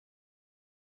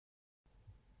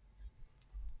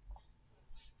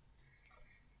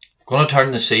We're going to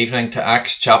turn this evening to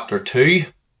Acts chapter 2.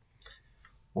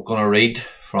 We're going to read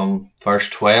from verse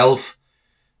 12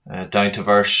 down to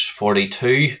verse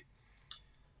 42.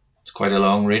 It's quite a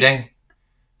long reading,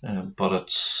 but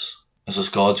this is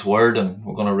God's word, and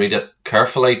we're going to read it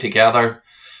carefully together.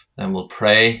 Then we'll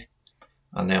pray,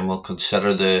 and then we'll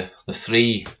consider the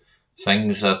three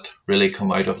things that really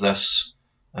come out of this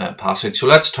passage. So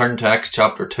let's turn to Acts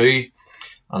chapter 2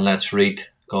 and let's read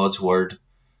God's word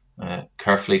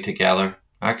carefully together.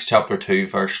 Acts chapter 2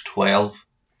 verse 12.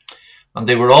 And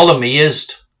they were all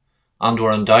amazed and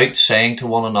were in doubt, saying to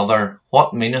one another,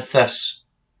 What meaneth this?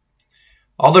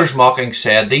 Others mocking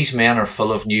said, These men are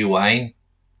full of new wine.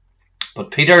 But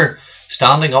Peter,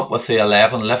 standing up with the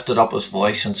 11, lifted up his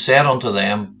voice and said unto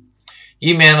them,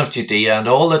 Ye men of Judea, and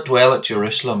all that dwell at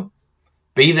Jerusalem,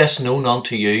 be this known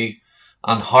unto you,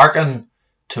 and hearken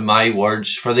to my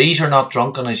words, for these are not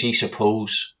drunken as ye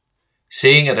suppose,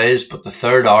 seeing it is but the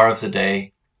third hour of the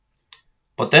day.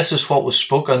 But this is what was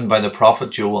spoken by the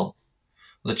prophet Joel,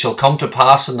 that shall come to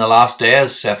pass in the last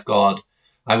days, saith God,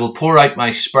 I will pour out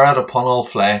my spirit upon all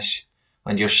flesh,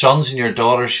 and your sons and your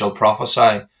daughters shall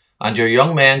prophesy, and your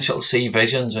young men shall see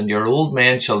visions, and your old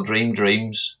men shall dream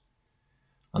dreams.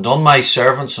 And on my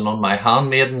servants and on my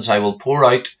handmaidens I will pour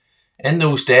out in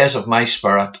those days of my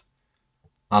spirit,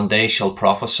 and they shall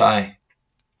prophesy.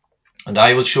 And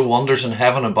I will show wonders in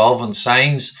heaven above, and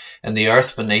signs in the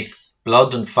earth beneath,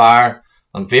 blood and fire,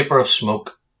 and vapour of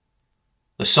smoke.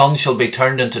 The sun shall be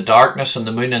turned into darkness, and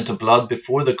the moon into blood,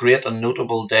 before the great and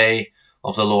notable day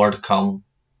of the Lord come.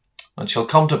 And shall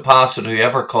come to pass that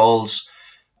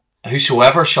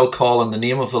whosoever shall call on the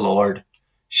name of the Lord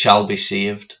shall be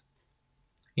saved.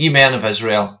 Ye men of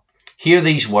Israel, hear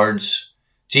these words.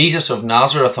 Jesus of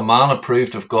Nazareth, a man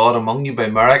approved of God among you by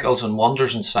miracles and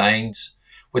wonders and signs,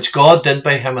 which God did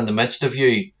by him in the midst of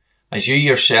you, as you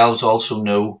yourselves also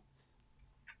know.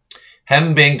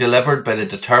 Him being delivered by the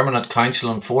determinate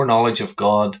counsel and foreknowledge of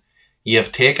God, ye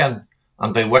have taken,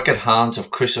 and by wicked hands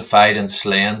have crucified and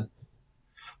slain,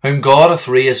 whom God hath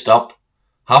raised up,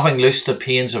 having loosed the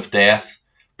pains of death,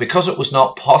 because it was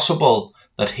not possible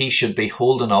that he should be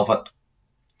holden of it.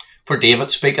 For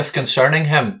David speaketh concerning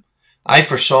him, I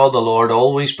foresaw the Lord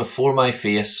always before my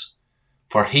face,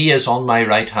 for he is on my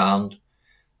right hand,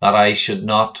 that I should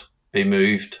not be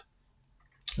moved.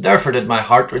 Therefore did my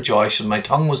heart rejoice, and my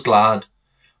tongue was glad.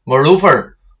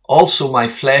 Moreover, also my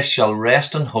flesh shall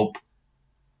rest in hope,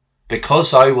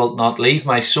 because thou wilt not leave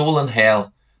my soul in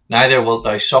hell, neither wilt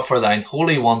thou suffer thine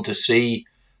Holy One to see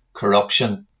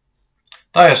corruption.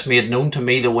 Thou hast made known to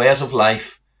me the ways of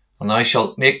life, and thou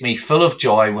shalt make me full of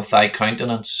joy with thy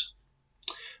countenance.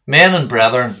 Men and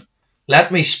brethren,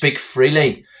 let me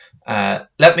freely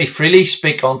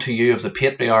speak unto you of the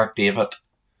patriarch David,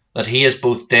 that he is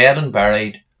both dead and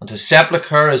buried, and his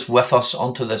sepulchre is with us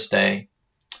unto this day.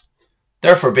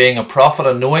 Therefore, being a prophet,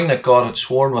 and knowing that God had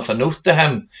sworn with an oath to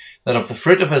him, that of the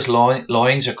fruit of his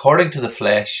loins, according to the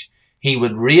flesh, he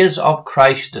would raise up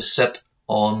Christ to sit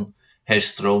on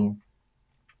his throne.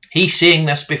 He, seeing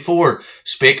this before,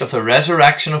 spake of the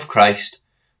resurrection of Christ,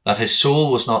 that his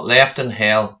soul was not left in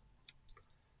hell,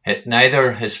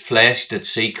 neither his flesh did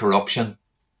see corruption.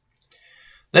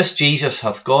 This Jesus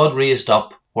hath God raised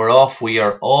up, whereof we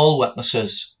are all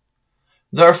witnesses.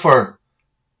 Therefore,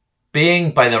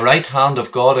 being by the right hand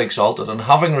of God exalted, and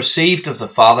having received of the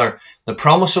Father the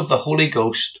promise of the Holy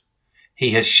Ghost, he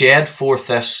has shed forth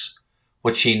this,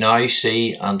 which ye now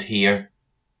see and hear.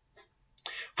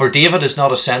 For David is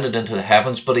not ascended into the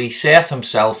heavens, but he saith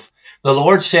himself, The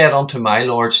Lord said unto my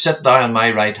Lord, Sit thou on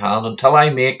my right hand, until I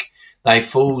make thy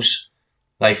foes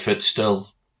thy footstool.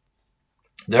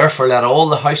 Therefore let all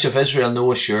the house of Israel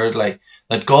know assuredly,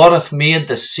 that God hath made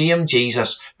the same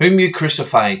Jesus, whom you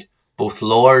crucified, both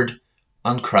Lord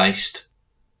and Christ.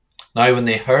 Now when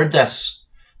they heard this,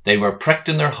 they were pricked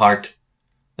in their heart.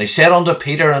 They said unto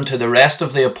Peter and to the rest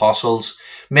of the apostles,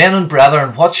 Men and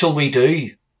brethren, what shall we do?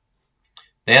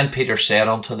 Then Peter said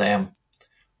unto them,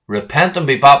 Repent and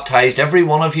be baptized every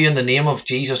one of you in the name of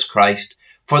Jesus Christ,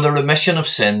 for the remission of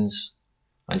sins,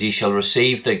 and ye shall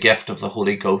receive the gift of the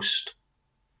Holy Ghost.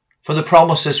 For the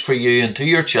promise is for you and to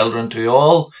your children, to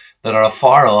all that are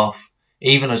afar off,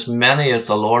 even as many as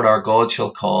the Lord our God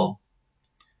shall call.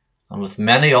 And with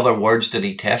many other words did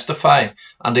he testify,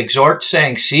 and exhort,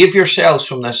 saying, Save yourselves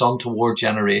from this untoward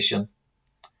generation.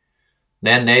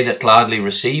 Then they that gladly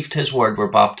received his word were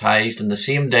baptized, and the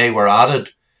same day were added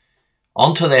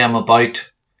unto them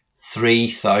about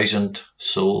 3,000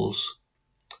 souls.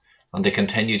 And they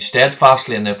continued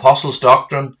steadfastly in the apostles'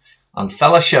 doctrine and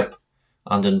fellowship,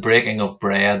 and in breaking of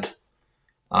bread,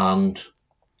 and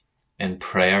in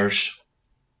prayers.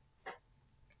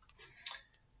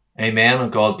 Amen,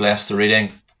 and God bless the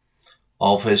reading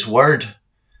of his word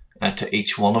to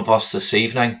each one of us this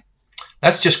evening.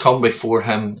 Let's just come before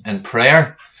him in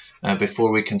prayer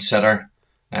before we consider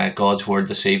God's word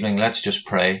this evening. Let's just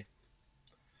pray.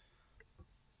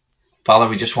 Father,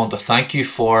 we just want to thank you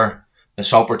for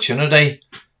this opportunity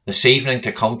this evening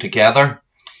to come together,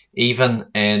 even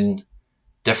in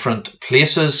different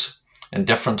places, in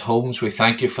different homes. We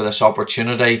thank you for this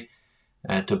opportunity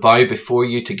to bow before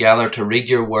you together, to read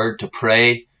your word, to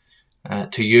pray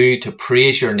to you, to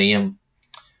praise your name.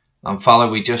 And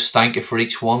Father, we just thank you for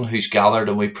each one who's gathered,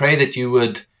 and we pray that you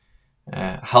would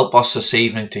help us this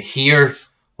evening to hear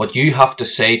what you have to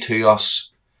say to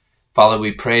us. Father,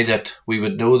 we pray that we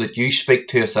would know that you speak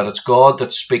to us, that it's God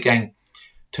that's speaking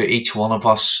to each one of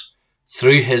us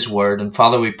through his word. And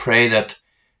Father, we pray that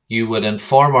you would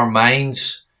inform our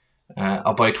minds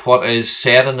about what is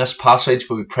said in this passage,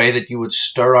 but we pray that you would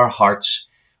stir our hearts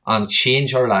and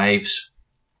change our lives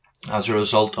as a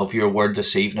result of your word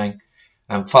this evening.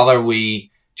 And Father,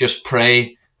 we just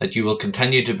pray that you will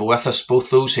continue to be with us, both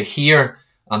those who hear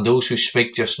and those who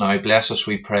speak just now. Bless us,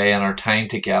 we pray, in our time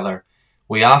together.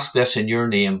 We ask this in your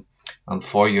name and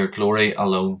for your glory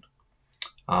alone.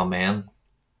 Amen.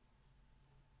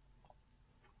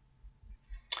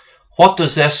 What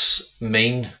does this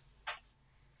mean?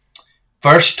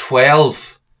 Verse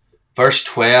 12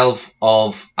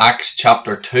 of Acts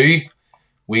chapter 2,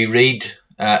 we read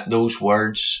those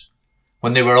words.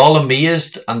 When they were all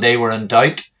amazed and they were in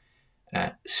doubt,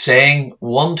 saying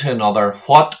one to another,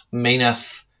 what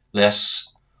meaneth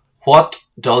this? What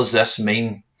does this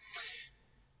mean?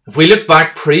 If we look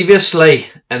back previously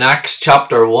in Acts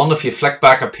chapter 1, if you flick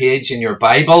back a page in your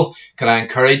Bible, can I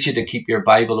encourage you to keep your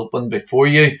Bible open before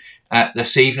you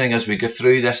this evening as we go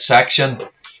through this section.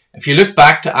 If you look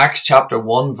back to Acts chapter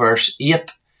 1 verse 8,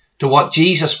 to what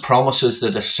Jesus promises the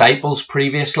disciples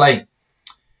previously,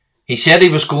 he said he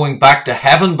was going back to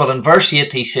heaven, but in verse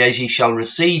 8 he says, ye shall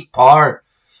receive power.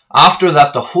 After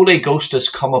that the Holy Ghost is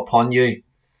come upon you,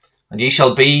 and ye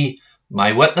shall be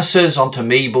my witnesses unto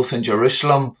me both in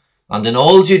Jerusalem and in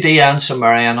all Judea and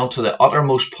Samaria and unto the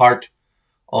uttermost part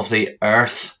of the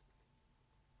earth.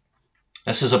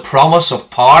 This is a promise of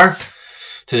power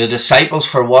to the disciples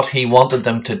for what he wanted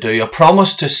them to do, a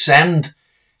promise to send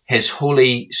his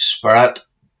Holy Spirit.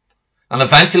 And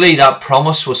eventually that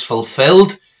promise was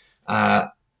fulfilled.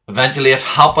 Eventually it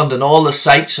happened in all the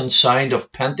sights and sound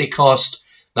of Pentecost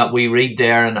that we read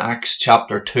there in Acts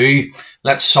chapter 2.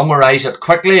 Let's summarize it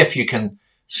quickly. If you can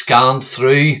scan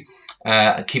through,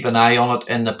 keep an eye on it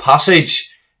in the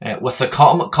passage. With the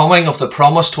coming of the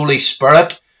promised Holy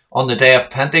Spirit on the day of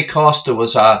Pentecost, there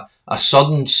was a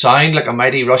sudden sound like a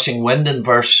mighty rushing wind in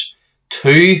verse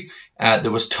 2.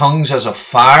 There was tongues as of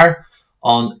fire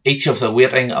on each of the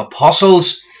waiting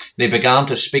apostles. They began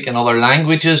to speak in other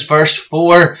languages, verse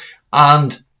 4.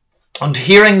 And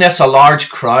hearing this, a large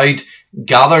crowd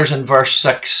gathers in verse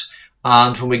 6.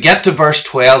 And when we get to verse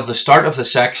 12, the start of the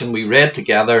section we read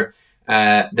together,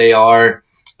 they are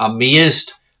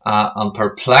amazed and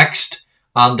perplexed,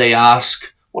 and they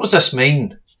ask, what does this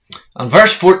mean? And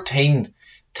verse 14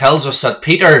 tells us that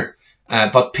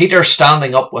but Peter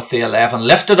standing up with the 11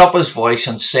 lifted up his voice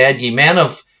and said,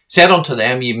 said unto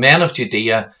them, ye men of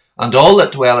Judea, and all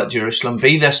that dwell at Jerusalem,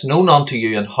 be this known unto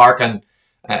you, and hearken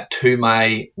to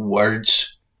my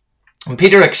words. And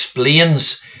Peter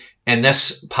explains in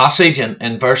this passage,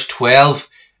 in verse 12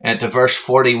 to verse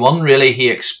 41, really, he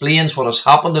explains what has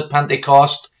happened at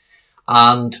Pentecost.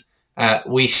 And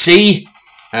we see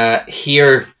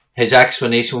here his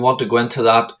explanation. We want to go into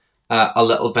that a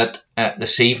little bit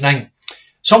this evening.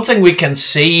 Something we can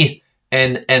see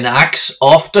in Acts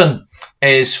often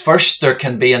is first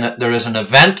there is an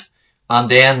event and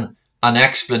then an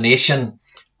explanation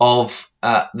of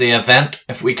the event.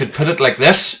 If we could put it like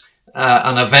this,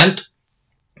 an event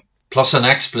plus an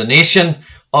explanation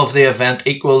of the event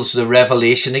equals the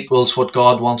revelation, equals what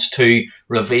God wants to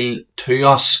reveal to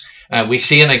us. We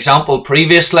see an example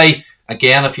previously.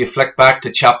 Again, if you flick back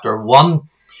to chapter 1,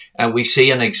 we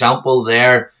see an example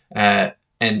there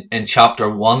in chapter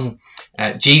 1.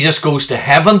 Jesus goes to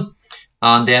heaven,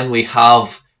 and then we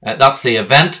have, that's the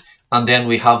event, and then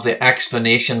we have the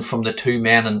explanation from the two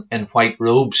men in white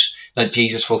robes that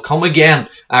Jesus will come again.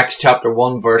 Acts chapter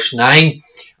 1 verse 9.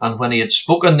 And when he had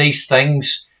spoken these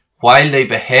things, while they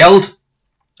beheld,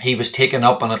 he was taken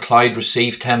up, and a cloud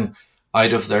received him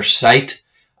out of their sight.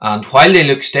 And while they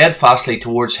looked steadfastly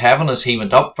towards heaven as he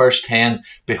went up, verse 10,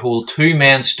 behold, two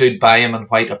men stood by him in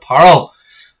white apparel.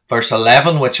 Verse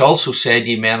 11, which also said,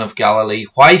 ye men of Galilee,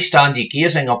 why stand ye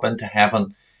gazing up into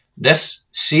heaven? This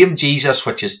same Jesus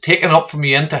which is taken up from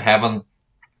you into heaven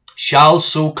shall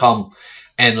so come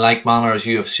in like manner as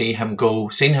you have seen him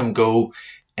go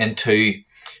into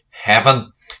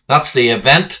heaven. That's the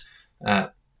event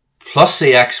plus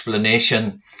the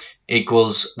explanation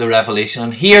equals the revelation.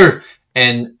 And here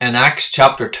in Acts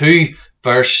chapter 2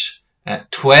 verse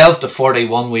 12 to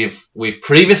 41 we've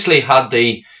previously had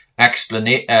the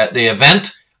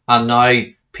event, and now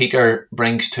Peter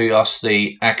brings to us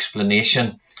the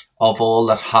explanation of all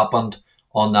that happened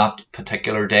on that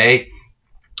particular day.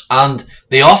 And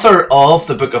the author of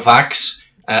the book of Acts,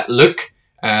 Luke,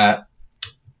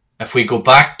 if we go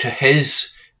back to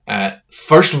his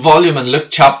first volume in Luke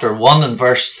chapter 1 and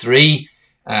verse 3,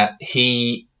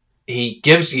 he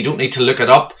gives, you don't need to look it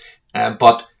up,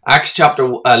 but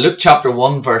Luke chapter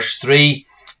 1 verse 3,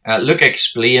 Luke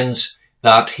explains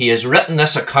that he has written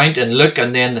this account in Luke,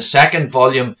 and then the second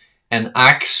volume in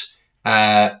Acts,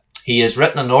 he has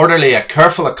written an orderly, a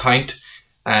careful account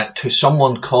to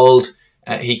someone called,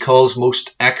 he calls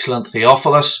most excellent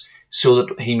Theophilus, so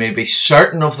that he may be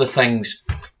certain of the things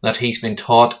that he's been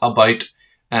taught about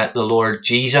the Lord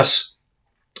Jesus.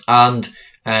 And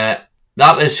that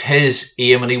is his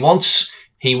aim, and he wants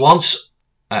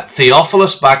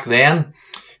Theophilus back then.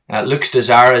 Luke's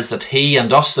desire is that he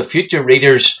and us, the future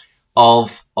readers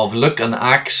of Luke and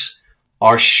Acts,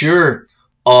 are sure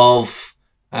of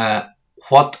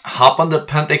what happened at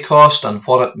Pentecost and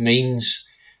what it means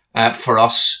for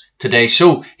us today.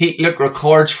 So Luke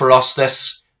records for us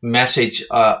this message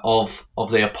of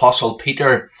the Apostle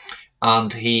Peter,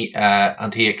 and he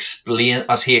explains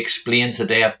the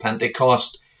day of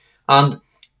Pentecost. And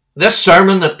this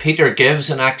sermon that Peter gives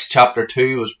in Acts chapter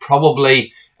 2 was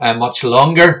probably much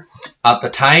longer. At the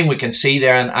time, we can see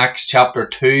there in Acts chapter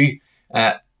 2,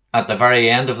 at the very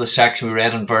end of the section we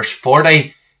read in verse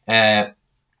 40,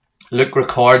 Luke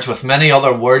records, with many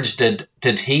other words did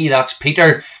he, that's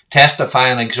Peter, testify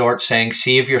and exhort, saying,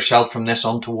 save yourself from this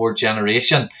untoward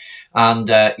generation.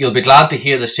 And you'll be glad to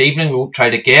hear this evening, we won't try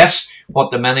to guess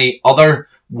what the many other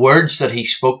words that he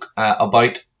spoke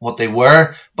about, what they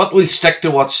were, but we'll stick to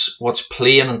what's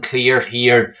plain and clear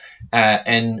here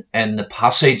in the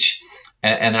passage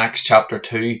in Acts chapter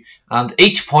 2. And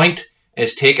each point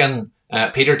is taken,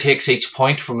 Peter takes each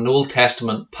point from an Old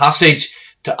Testament passage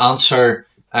to answer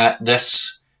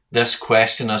this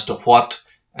question as to what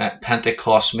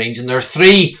Pentecost means. And there are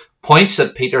 3 points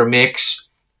that Peter makes,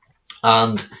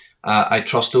 and I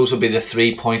trust those will be the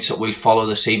 3 points that we'll follow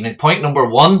this evening. Point number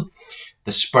 1,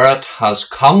 the Spirit has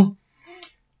come.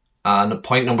 And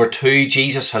point number 2,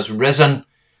 Jesus has risen.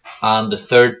 And the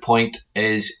third point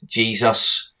is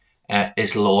Jesus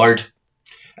is Lord.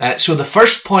 So the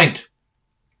first point,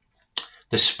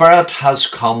 the Spirit has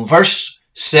come. Verse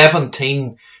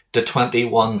 17 to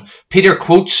 21. Peter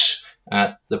quotes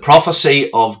the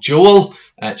prophecy of Joel,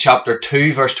 chapter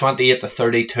 2, verse 28 to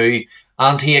 32.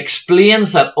 And he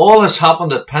explains that all has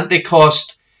happened at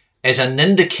Pentecost is an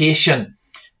indication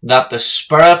that the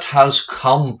Spirit has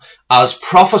come as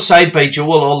prophesied by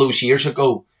Joel all those years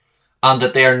ago, and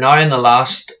that they are now in the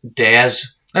last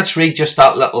days. Let's read just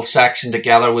that little section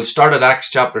together. We'll start at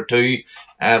Acts chapter 2,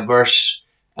 verse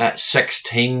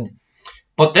 16.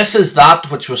 But this is that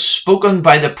which was spoken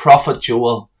by the prophet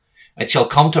Joel. It shall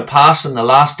come to pass in the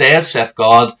last days, saith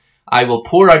God, I will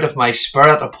pour out of my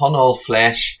Spirit upon all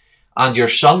flesh, and your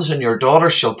sons and your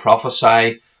daughters shall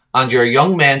prophesy, and your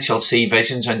young men shall see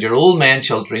visions, and your old men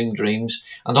shall dream dreams.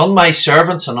 And on my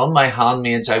servants and on my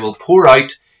handmaids I will pour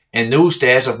out in those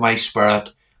days of my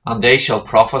Spirit, and they shall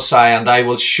prophesy. And I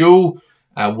will show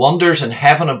wonders in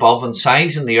heaven above, and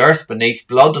signs in the earth beneath,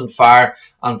 blood and fire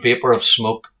and vapour of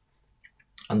smoke.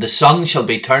 And the sun shall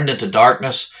be turned into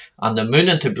darkness, and the moon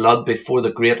into blood, before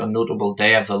the great and notable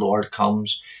day of the Lord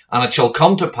comes. And it shall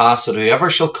come to pass that whoever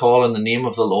shall call on the name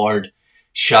of the Lord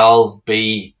shall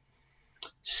be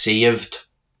saved.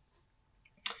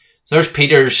 There's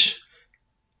Peter's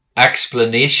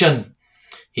explanation.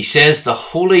 He says the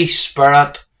Holy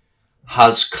Spirit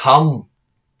has come.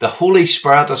 The Holy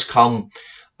Spirit has come,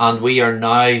 and we are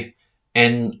now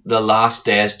in the last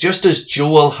days. Just as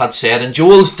Joel had said. In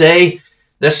Joel's day,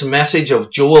 this message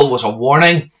of Joel was a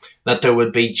warning that there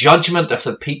would be judgment if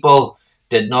the people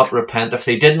did not repent, if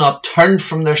they did not turn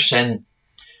from their sin.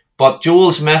 But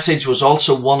Joel's message was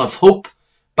also one of hope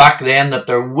back then, that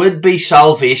there would be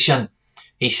salvation.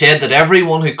 He said that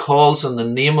everyone who calls on the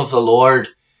name of the Lord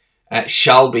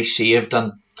shall be saved.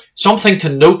 And something to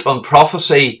note on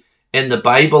prophecy in the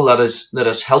Bible that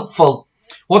is helpful.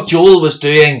 What Joel was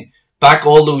doing back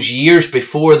all those years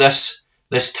before this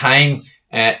time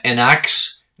in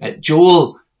Acts,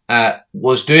 Joel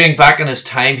was doing back in his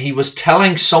time, he was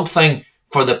telling something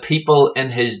for the people in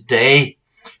his day.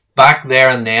 back there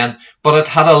and then, but it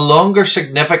had a longer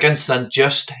significance than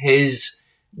just his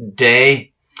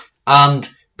day. And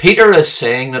Peter is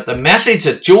saying that the message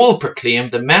that Joel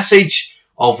proclaimed, the message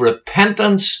of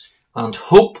repentance and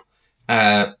hope,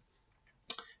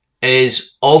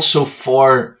 is also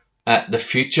for the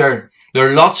future. There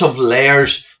are lots of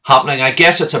layers happening. I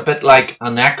guess it's a bit like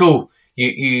an echo.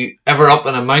 You ever up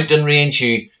in a mountain range,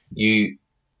 you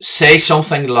say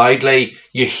something loudly,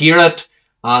 you hear it,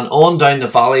 and on down the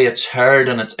valley it's heard,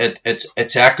 and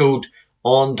it's echoed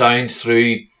on down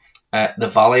through the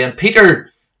valley. And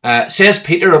Peter says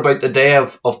about the day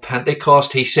of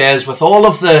Pentecost, he says, with all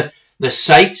of the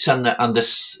sights and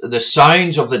the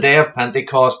sounds of the day of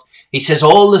Pentecost, he says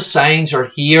all the signs are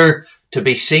here to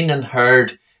be seen and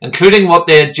heard, including what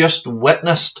they had just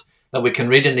witnessed that we can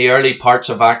read in the early parts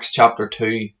of Acts chapter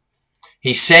 2.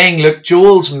 He's saying, look,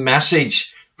 Joel's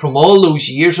message from all those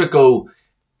years ago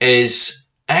is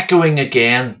echoing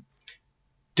again.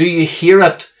 Do you hear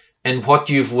it in what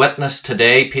you've witnessed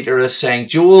today? Peter is saying,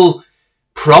 Joel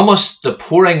promised the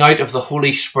pouring out of the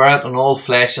Holy Spirit on all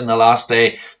flesh in the last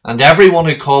day, and everyone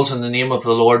who calls on the name of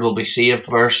the Lord will be saved.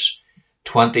 Verse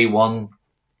 21.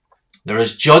 There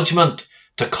is judgment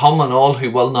to come on all who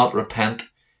will not repent.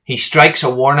 He strikes a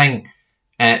warning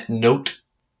note.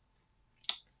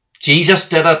 Jesus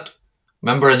did it.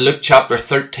 Remember in Luke chapter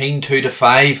 13,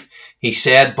 2-5, he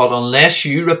said, but unless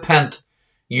you repent,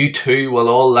 you too will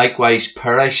all likewise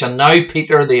perish. And now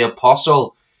Peter the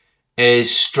apostle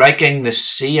is striking the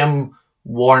same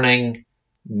warning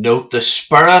note. The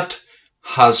Spirit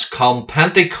has come.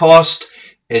 Pentecost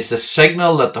is the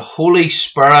signal that the Holy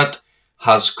Spirit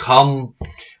has come,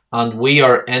 and we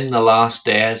are in the last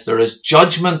days. There is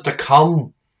judgment to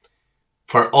come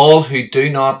for all who do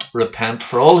not repent,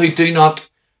 for all who do not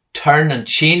turn and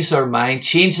change their mind,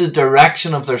 change the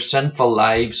direction of their sinful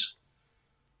lives.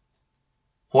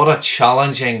 What a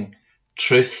challenging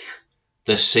truth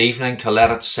this evening to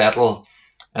let it settle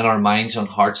in our minds and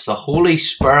hearts. The Holy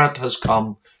Spirit has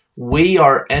come. We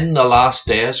are in the last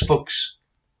days, folks.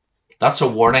 That's a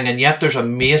warning, and yet there's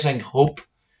amazing hope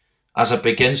as it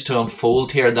begins to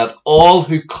unfold here, that all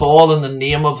who call in the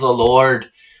name of the Lord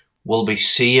will be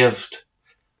saved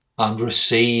and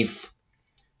receive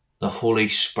the Holy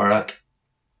Spirit.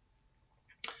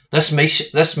 This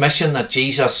mission that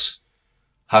Jesus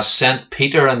has sent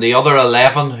Peter and the other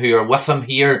 11 who are with him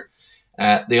here,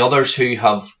 the others who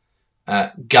have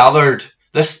gathered,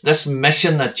 this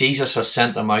mission that Jesus has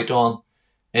sent them out on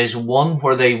is one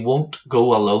where they won't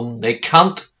go alone. They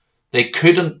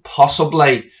couldn't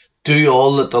possibly do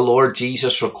all that the Lord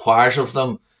Jesus requires of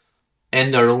them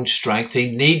in their own strength. They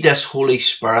need this Holy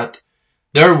Spirit.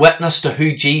 Their witness to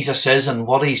who Jesus is and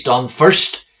what he's done,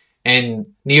 first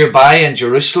nearby in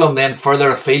Jerusalem, then further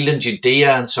afield in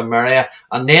Judea and Samaria,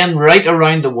 and then right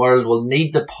around the world, will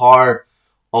need the power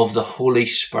of the Holy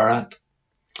Spirit.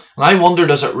 And I wonder,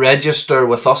 does it register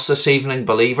with us this evening,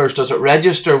 believers? Does it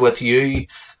register with you?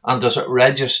 And does it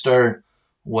register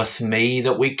with me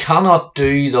that we cannot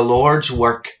do the Lord's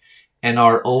work in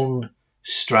our own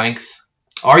strength?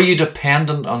 Are you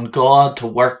dependent on God to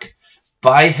work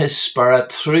by his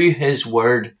Spirit through his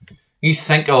word? You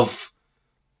think of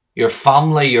your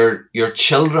family, your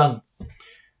children,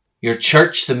 your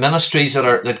church, the ministries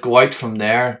that go out from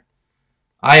there.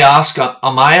 I ask,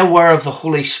 am I aware of the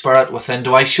Holy Spirit within?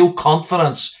 Do I show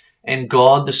confidence in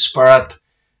God the Spirit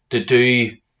to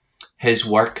do his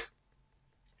work?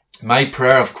 My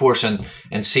prayer, of course, in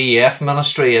CEF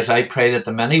ministry is I pray that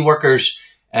the many workers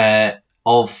and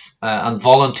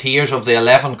volunteers of the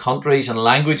 11 countries and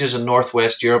languages in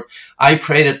Northwest Europe, I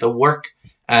pray that the work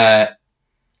that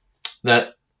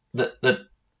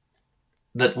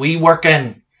we work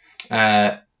in,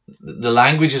 the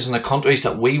languages and the countries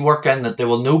that we work in, that they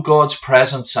will know God's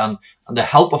presence and the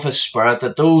help of his Spirit,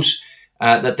 that those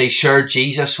that they share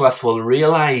Jesus with will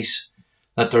realise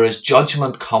that there is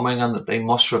judgment coming and that they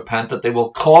must repent, that they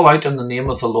will call out in the name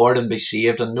of the Lord and be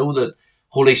saved, and know that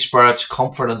Holy Spirit's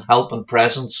comfort and help and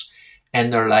presence in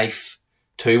their life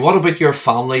too. What about your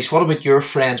families? What about your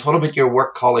friends? What about your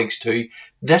work colleagues too?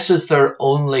 This is their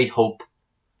only hope.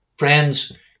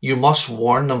 Friends, you must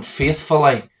warn them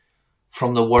faithfully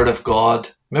from the Word of God.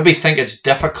 Maybe think it's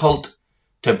difficult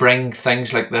to bring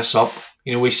things like this up.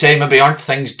 You know, we say maybe aren't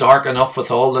things dark enough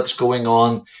with all that's going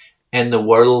on in the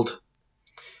world?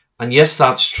 And yes,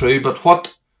 that's true, but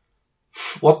what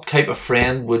type of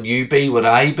friend would you be, would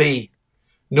I be,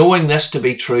 knowing this to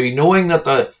be true, knowing that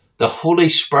the Holy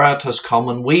Spirit has come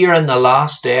and we are in the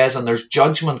last days and there's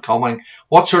judgment coming?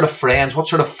 What sort of friends, what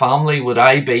sort of family would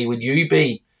I be, would you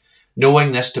be,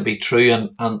 knowing this to be true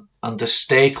and to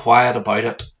stay quiet about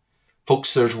it,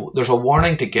 Folks, there's a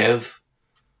warning to give,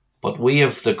 but we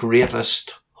have the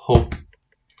greatest hope.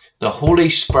 The Holy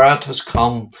Spirit has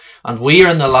come, and we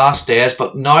are in the last days,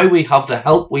 but now we have the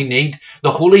help we need.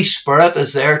 The Holy Spirit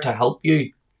is there to help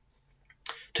you,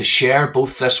 to share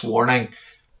both this warning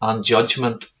and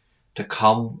judgment to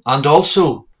come, and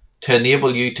also to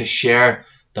enable you to share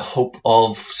the hope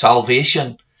of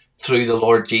salvation through the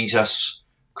Lord Jesus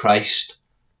Christ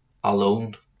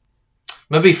alone.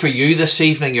 Maybe for you this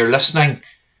evening, you're listening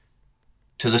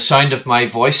to the sound of my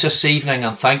voice this evening,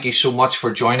 and thank you so much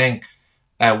for joining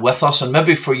with us. And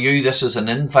maybe for you, this is an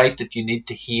invite that you need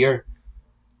to hear.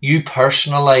 You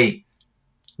personally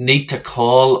need to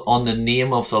call on the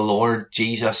name of the Lord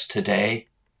Jesus today.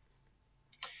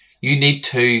 You need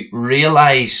to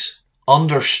realize,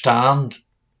 understand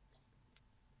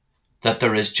that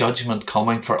there is judgment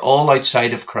coming for all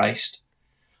outside of Christ.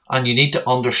 And you need to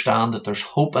understand that there's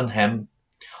hope in Him.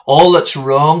 All that's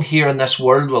wrong here in this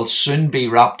world will soon be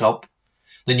wrapped up.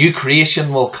 The new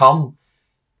creation will come.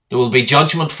 There will be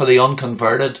judgment for the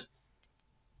unconverted.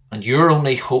 And your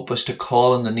only hope is to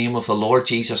call in the name of the Lord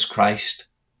Jesus Christ.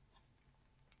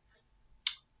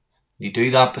 You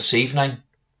do that this evening.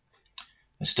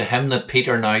 It's to Him that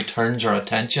Peter now turns our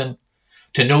attention.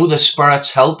 To know the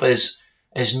Spirit's help is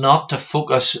not to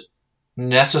focus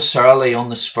necessarily on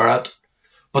the Spirit,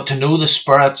 but to know the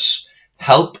Spirit's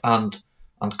help and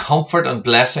comfort and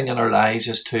blessing in our lives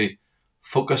is to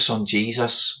focus on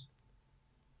Jesus.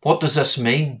 What does this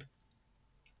mean?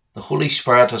 The Holy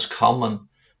Spirit has come, and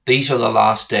these are the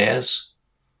last days.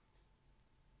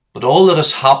 But all that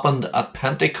has happened at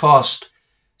Pentecost,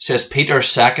 says Peter,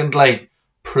 secondly,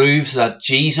 proves that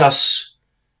Jesus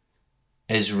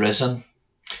is risen.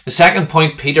 The second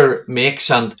point Peter makes,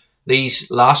 and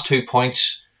these last 2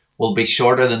 points will be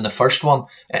shorter than the first one,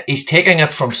 he's taking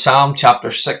it from Psalm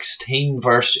chapter 16,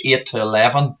 verse 8 to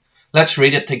 11. Let's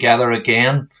read it together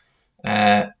again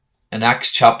in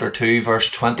Acts chapter 2, verse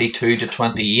 22 to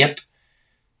 28.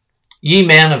 Ye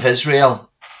men of Israel,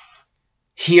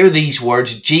 hear these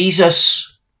words.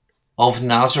 Jesus of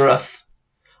Nazareth,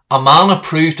 a man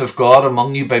approved of God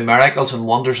among you by miracles and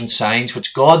wonders and signs,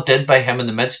 which God did by him in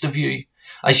the midst of you,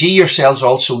 as ye yourselves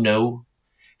also know.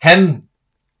 Him,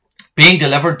 being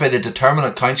delivered by the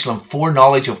determinate counsel and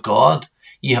foreknowledge of God,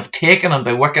 ye have taken and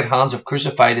by wicked hands have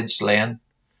crucified and slain,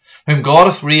 whom God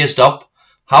hath raised up,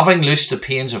 having loosed the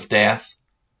pains of death,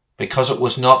 because it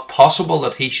was not possible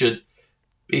that he should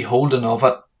be holden of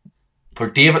it. For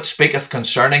David speaketh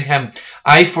concerning him,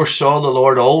 I foresaw the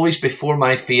Lord always before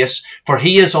my face, for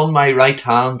he is on my right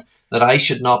hand, that I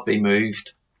should not be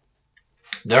moved.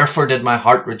 Therefore did my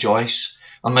heart rejoice,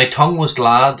 and my tongue was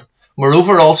glad.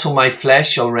 Moreover also my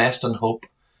flesh shall rest in hope,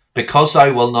 because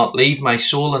thou wilt not leave my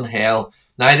soul in hell,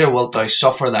 neither wilt thou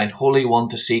suffer thine Holy One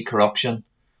to see corruption.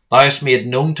 Thou hast made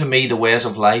known to me the ways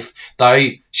of life. Thou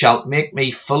shalt make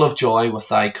me full of joy with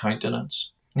thy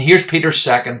countenance. And here's Peter's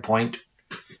second point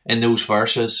in those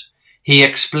verses. He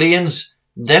explains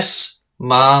this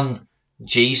man,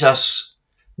 Jesus.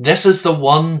 This is the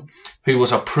one who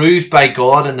was approved by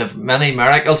God in the many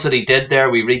miracles that he did there.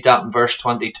 We read that in verse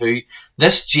 22.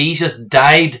 This Jesus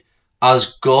died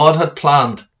as God had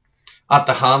planned at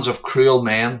the hands of cruel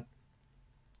men.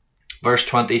 Verse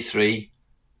 23.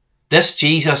 This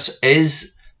Jesus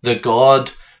is the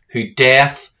God who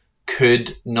death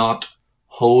could not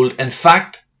hold. In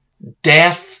fact,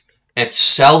 death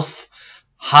itself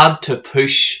had to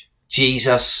push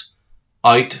Jesus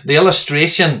out. The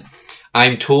illustration,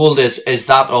 I'm told, is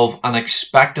that of an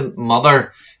expectant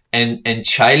mother in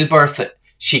childbirth.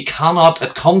 She cannot,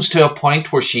 it comes to a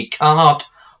point where she cannot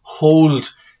hold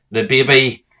the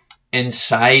baby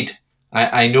inside.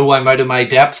 I know I'm out of my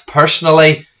depth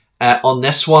personally on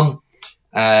this one.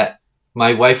 My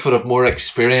wife would have more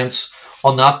experience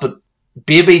on that, but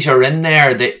babies are in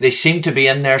there. They seem to be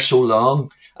in there so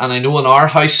long. And I know in our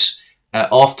house,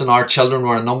 often our children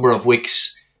were a number of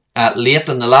weeks late,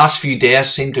 and the last few days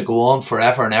seem to go on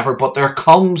forever and ever. But there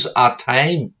comes a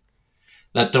time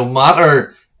that no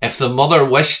matter if the mother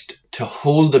wished to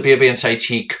hold the baby inside,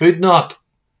 she could not.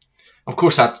 Of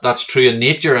course, that's true in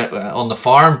nature. On the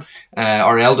farm,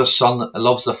 our eldest son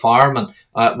loves the farm,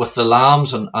 and with the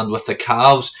lambs and with the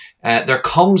calves, there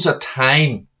comes a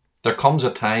time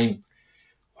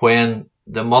when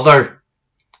the mother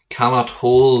cannot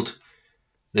hold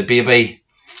the baby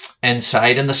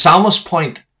inside. And the psalmist's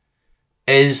point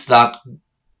is that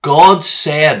God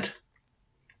said,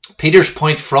 Peter's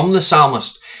point from the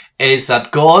psalmist is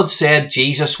that God said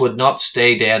Jesus would not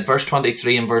stay dead. Verse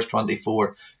 23 and verse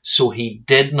 24. So he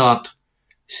did not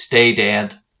stay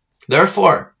dead.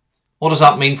 Therefore, what does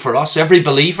that mean for us? Every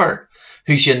believer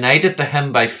who's united to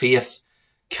him by faith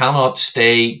cannot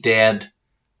stay dead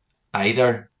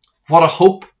either. What a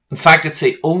hope. In fact, it's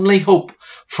the only hope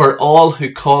for all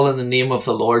who call in the name of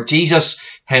the Lord. Jesus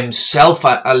himself,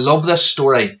 I love this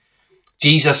story.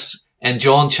 Jesus in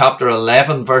John chapter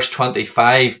 11 verse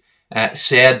 25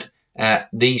 said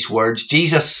these words.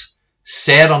 Jesus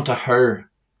said unto her,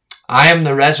 I am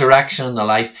the resurrection and the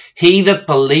life. He that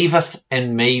believeth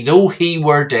in me, though he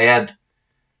were dead,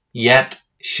 yet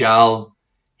shall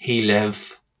he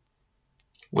live.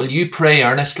 Will you pray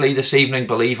earnestly this evening,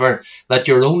 believer, that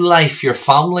your own life, your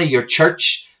family, your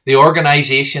church, the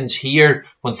organisations here,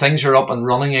 when things are up and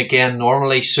running again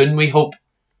normally, soon we hope,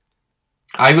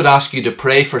 I would ask you to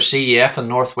pray for CEF in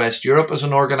North West Europe as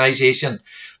an organisation,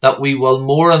 that we will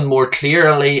more and more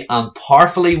clearly and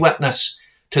powerfully witness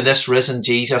to this risen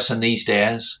Jesus in these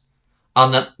days,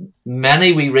 and that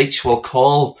many we reach will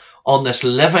call on this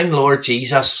living Lord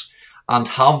Jesus and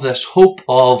have this hope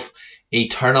of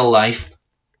eternal life.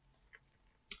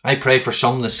 I pray for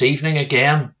some this evening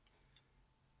again,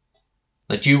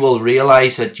 that you will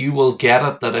realise, that you will get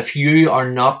it, that if you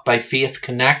are not by faith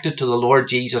connected to the Lord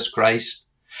Jesus Christ,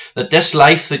 that this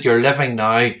life that you're living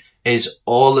now is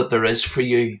all that there is for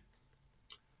you.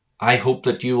 I hope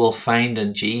that you will find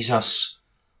in Jesus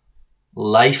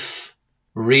life,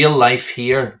 real life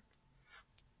here,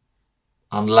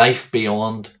 and life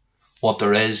beyond what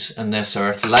there is in this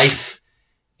earth, life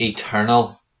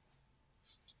eternal.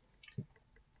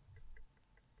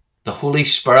 The Holy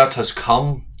Spirit has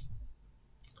come.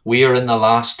 We are in the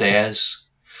last days.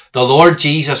 The Lord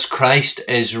Jesus Christ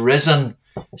is risen,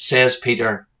 says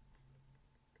Peter.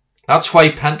 That's why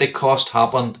Pentecost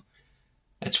happened.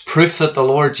 It's proof that the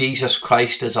Lord Jesus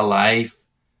Christ is alive.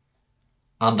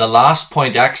 And the last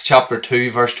point, Acts chapter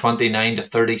 2, verse 29 to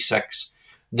 36.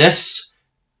 This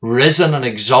risen and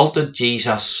exalted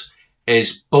Jesus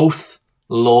is both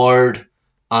Lord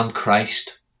and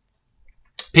Christ.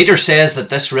 Peter says that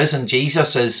this risen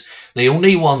Jesus is the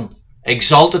only one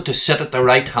exalted to sit at the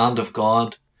right hand of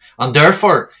God. And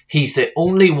therefore, he's the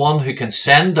only one who can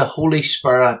send the Holy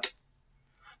Spirit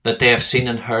that they have seen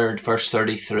and heard. Verse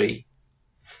 33.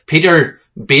 Peter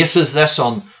bases this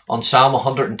on Psalm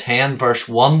 110, verse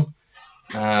 1.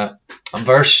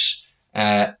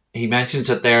 He mentions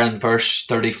it there in verse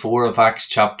 34 of Acts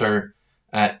chapter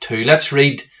 2. Let's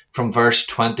read from verse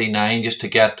 29 just to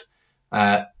get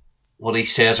what he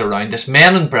says around this.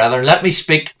 Men and brethren, let me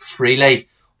speak freely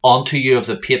unto you of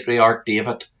the patriarch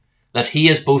David, that he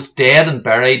is both dead and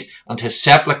buried, and his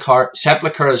sepulchre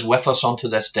is with us unto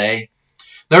this day.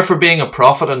 Therefore, being a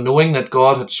prophet, and knowing that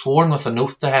God had sworn with an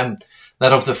oath to him,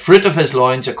 that of the fruit of his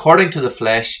loins, according to the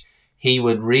flesh, he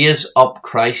would raise up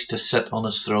Christ to sit on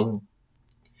his throne.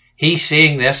 He,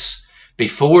 saying this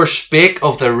before, spake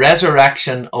of the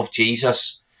resurrection of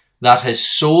Jesus, that his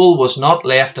soul was not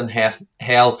left in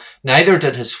hell, neither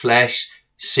did his flesh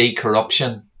see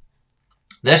corruption.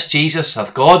 This Jesus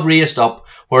hath God raised up,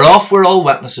 whereof we're all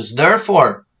witnesses.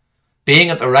 Therefore,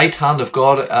 being at the right hand of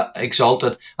God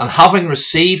exalted, and having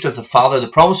received of the Father the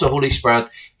promise of the Holy Spirit,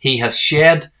 he hath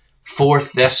shed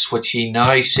forth this which ye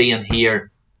now see and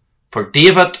hear. For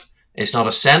David is not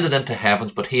ascended into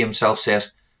heavens, but he himself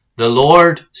says, the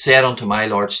Lord said unto my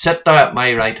Lord, sit thou at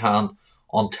my right hand,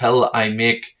 until I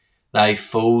make thy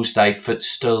foes thy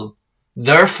footstool.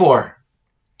 Therefore,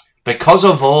 because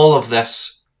of all of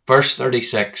this, verse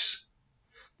 36,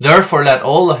 therefore let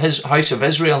all the house of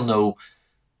Israel know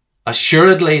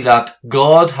assuredly that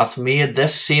God hath made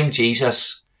this same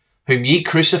Jesus, whom ye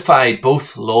crucified,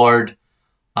 both Lord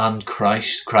and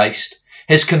Christ.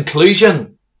 His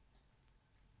conclusion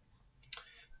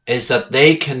is that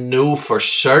they can know for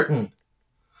certain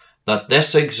that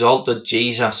this exalted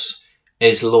Jesus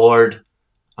is Lord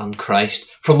and Christ.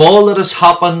 From all that has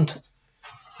happened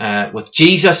with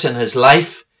Jesus in his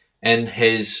life, in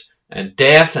his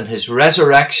death, in his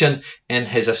resurrection, in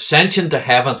his ascension to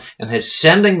heaven, in his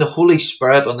sending the Holy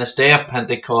Spirit on this day of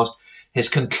Pentecost, his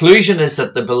conclusion is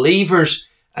that the believers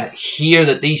here,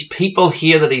 that these people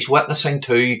here that he's witnessing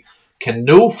to, can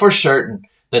know for certain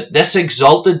that this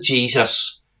exalted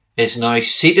Jesus is now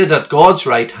seated at God's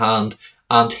right hand,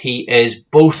 and he is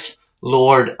both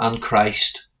Lord and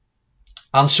Christ.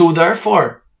 And so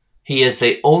therefore, he is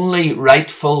the only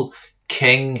rightful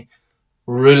King,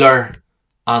 ruler,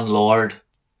 and Lord.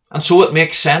 And so it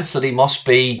makes sense that he must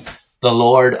be the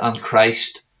Lord and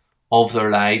Christ of their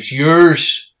lives,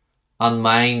 yours and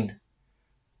mine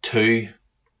too.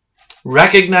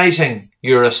 Recognizing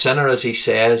you're a sinner, as he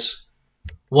says,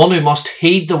 one who must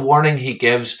heed the warning he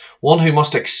gives, one who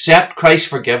must accept Christ's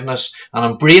forgiveness and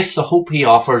embrace the hope he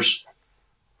offers.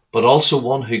 but also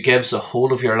one who gives the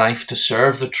whole of your life to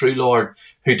serve the true Lord,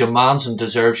 who demands and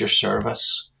deserves your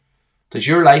service? Does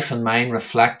your life and mine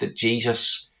reflect that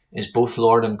Jesus is both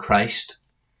Lord and Christ?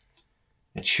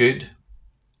 It should.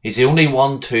 He's the only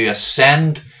one to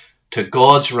ascend to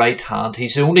God's right hand.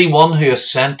 He's the only one who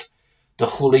has sent the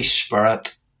Holy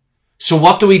Spirit. So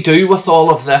what do we do with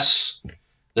all of this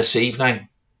evening?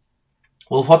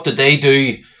 Well, what did they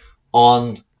do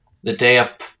on the day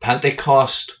of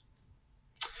Pentecost?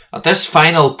 At this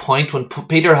final point, when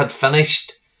Peter had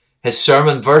finished his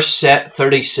sermon, verse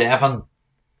 37,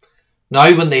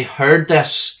 now when they heard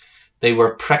this, they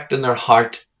were pricked in their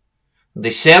heart. And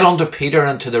they said unto Peter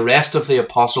and to the rest of the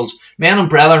apostles, Men and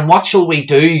brethren, what shall we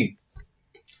do?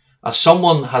 As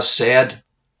someone has said,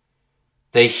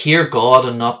 they hear God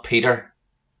and not Peter.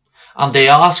 And they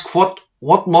ask, what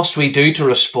must we do to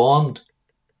respond?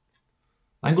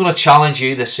 I'm going to challenge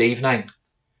you this evening.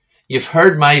 You've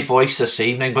heard my voice this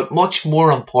evening, but much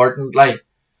more importantly,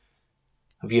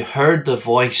 have you heard the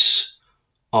voice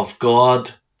of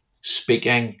God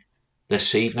speaking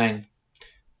this evening?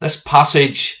 This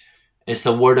passage is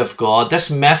the Word of God.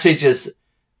 This message is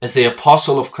the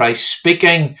Apostle of Christ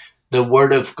speaking the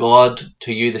Word of God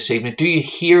to you this evening. Do you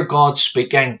hear God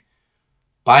speaking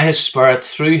by His Spirit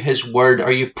through His Word?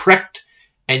 Are you pricked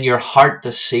in your heart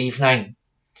this evening?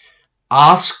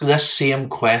 Ask this same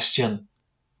question.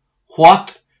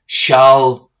 What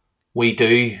shall we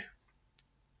do?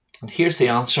 And here's the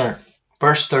answer.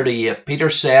 Verse 38, Peter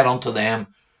said unto them,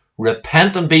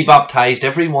 Repent and be baptized,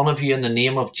 every one of you, in the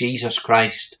name of Jesus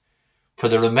Christ, for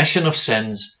the remission of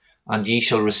sins, and ye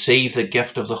shall receive the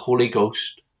gift of the Holy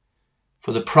Ghost.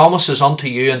 For the promise is unto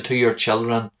you and to your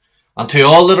children, and to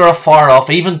all that are afar off,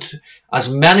 even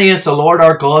as many as the Lord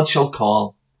our God shall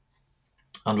call.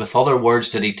 And with other words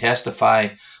did he testify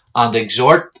and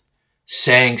exhort,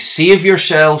 saying, Save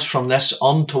yourselves from this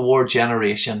untoward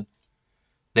generation.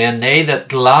 Then they that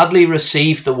gladly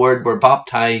received the word were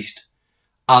baptized,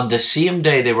 and the same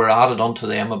day they were added unto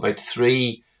them about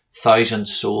 3,000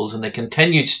 souls. And they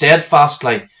continued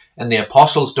steadfastly in the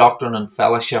apostles' doctrine and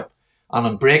fellowship, and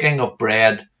in breaking of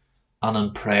bread, and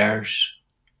in prayers.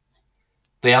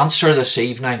 The answer this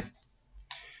evening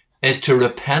is to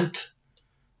repent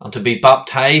and to be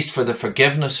baptized for the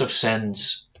forgiveness of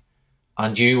sins,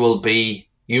 and you will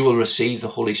receive the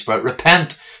Holy Spirit.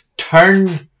 Repent,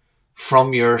 turn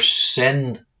from your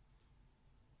sin,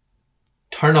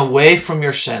 turn away from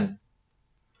your sin,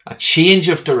 a change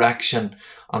of direction,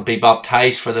 and be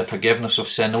baptized for the forgiveness of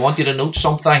sin. I want you to note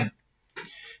something.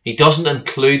 He doesn't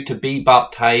include to be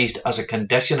baptized as a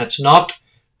condition. It's not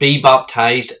be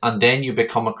baptized and then you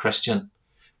become a Christian,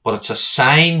 but it's a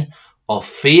sign of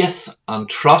faith and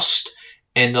trust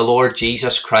in the Lord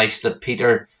Jesus Christ that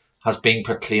Peter has been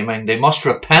proclaiming. They must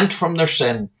repent from their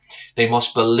sin. They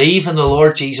must believe in the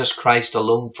Lord Jesus Christ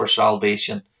alone for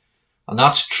salvation. And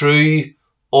that's true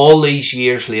all these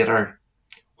years later.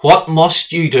 What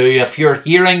must you do if you're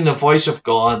hearing the voice of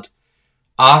God?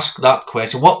 Ask that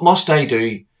question. What must I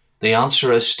do? The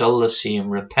answer is still the same.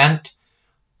 Repent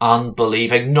and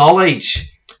believe.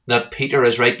 Acknowledge that Peter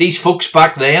is right. These folks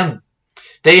back then,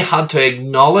 they had to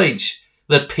acknowledge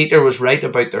that Peter was right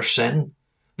about their sin.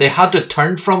 They had to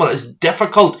turn from it. It's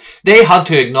difficult. They had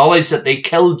to acknowledge that they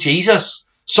killed Jesus,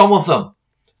 some of them,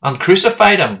 and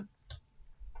crucified him.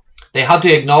 They had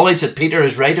to acknowledge that Peter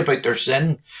is right about their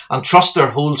sin and trust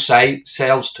their whole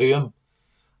selves to him.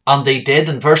 And they did.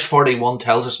 And verse 41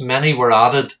 tells us many were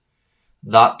added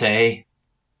that day.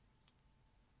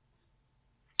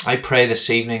 I pray this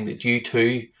evening that you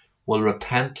too will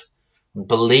repent and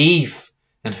believe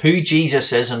in who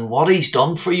Jesus is and what he's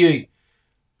done for you.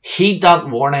 Heed that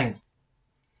warning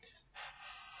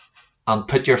and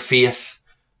put your faith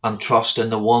and trust in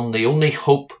the one, the only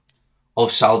hope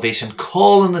of salvation.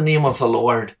 Call in the name of the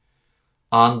Lord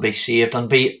and be saved and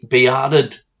be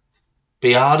added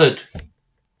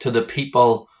to the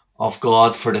people of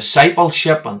God for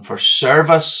discipleship and for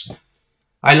service.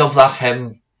 I love that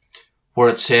hymn where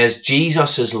it says,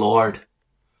 Jesus is Lord,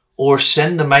 o'er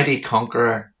sin the mighty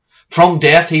conqueror. From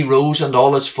death he rose and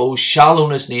all his foes shall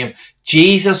own his name.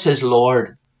 Jesus is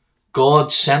Lord.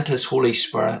 God sent his Holy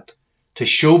Spirit to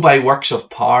show by works of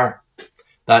power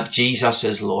that Jesus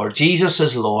is Lord. Jesus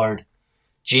is Lord.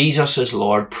 Jesus is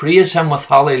Lord. Praise him with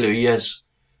hallelujahs,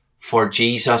 for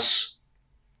Jesus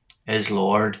is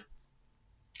Lord.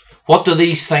 What do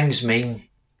these things mean?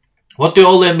 What do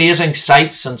all the amazing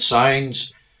sights and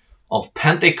sounds of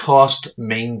Pentecost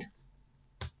mean?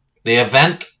 The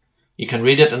event, you can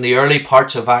read it in the early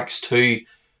parts of Acts 2,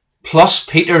 plus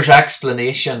Peter's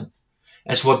explanation,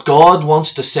 is what God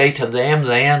wants to say to them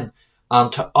then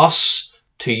and to us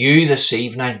to you this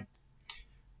evening.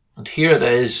 And here it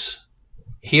is.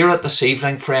 Hear it this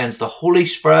evening, friends. The Holy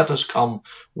Spirit has come.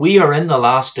 We are in the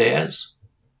last days.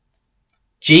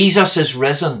 Jesus is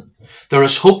risen. There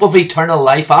is hope of eternal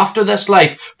life after this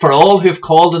life for all who have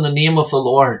called in the name of the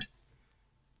Lord.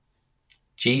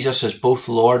 Jesus is both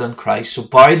Lord and Christ. So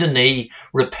bow the knee,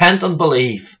 repent and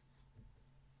believe,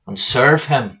 and serve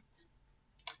him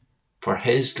for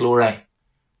his glory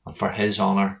and for his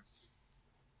honour.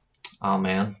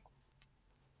 Amen.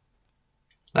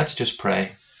 Let's just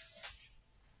pray.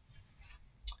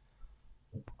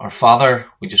 Our Father,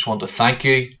 we just want to thank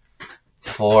you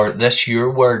for this,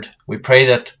 your word. We pray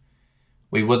that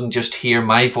we wouldn't just hear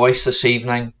my voice this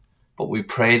evening, but we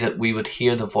pray that we would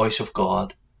hear the voice of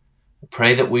God. We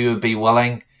pray that we would be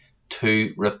willing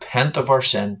to repent of our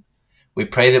sin. We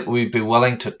pray that we would be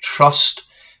willing to trust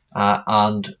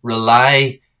and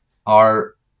rely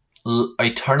our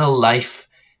eternal life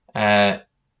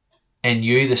in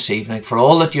you this evening for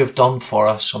all that you have done for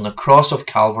us on the cross of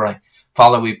Calvary.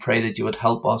 Father, we pray that you would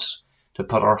help us to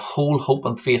put our whole hope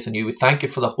and faith in you. We thank you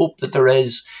for the hope that there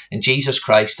is in Jesus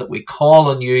Christ, that we call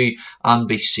on you and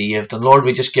be saved. And Lord,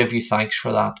 we just give you thanks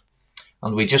for that.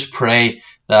 And we just pray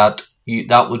that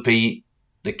that would be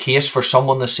the case for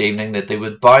someone this evening, that they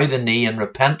would bow the knee in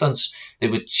repentance, they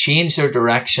would change their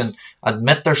direction,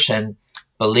 admit their sin,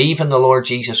 believe in the Lord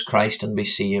Jesus Christ and be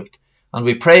saved. And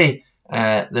we pray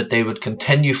that they would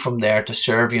continue from there to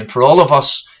serve you. And for all of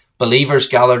us believers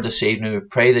gathered this evening, we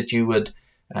pray that you would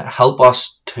help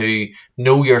us to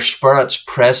know your Spirit's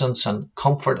presence and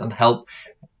comfort and help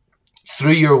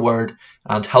through your word,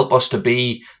 and help us to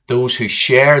be those who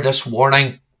share this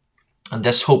warning and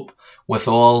this hope with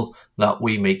all that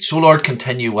we meet. So Lord,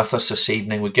 continue with us this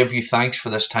evening. We give you thanks for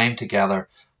this time together.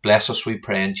 Bless us, we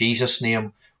pray. In Jesus'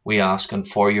 name we ask, and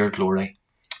for your glory.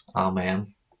 Amen.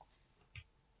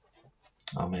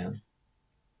 Amen.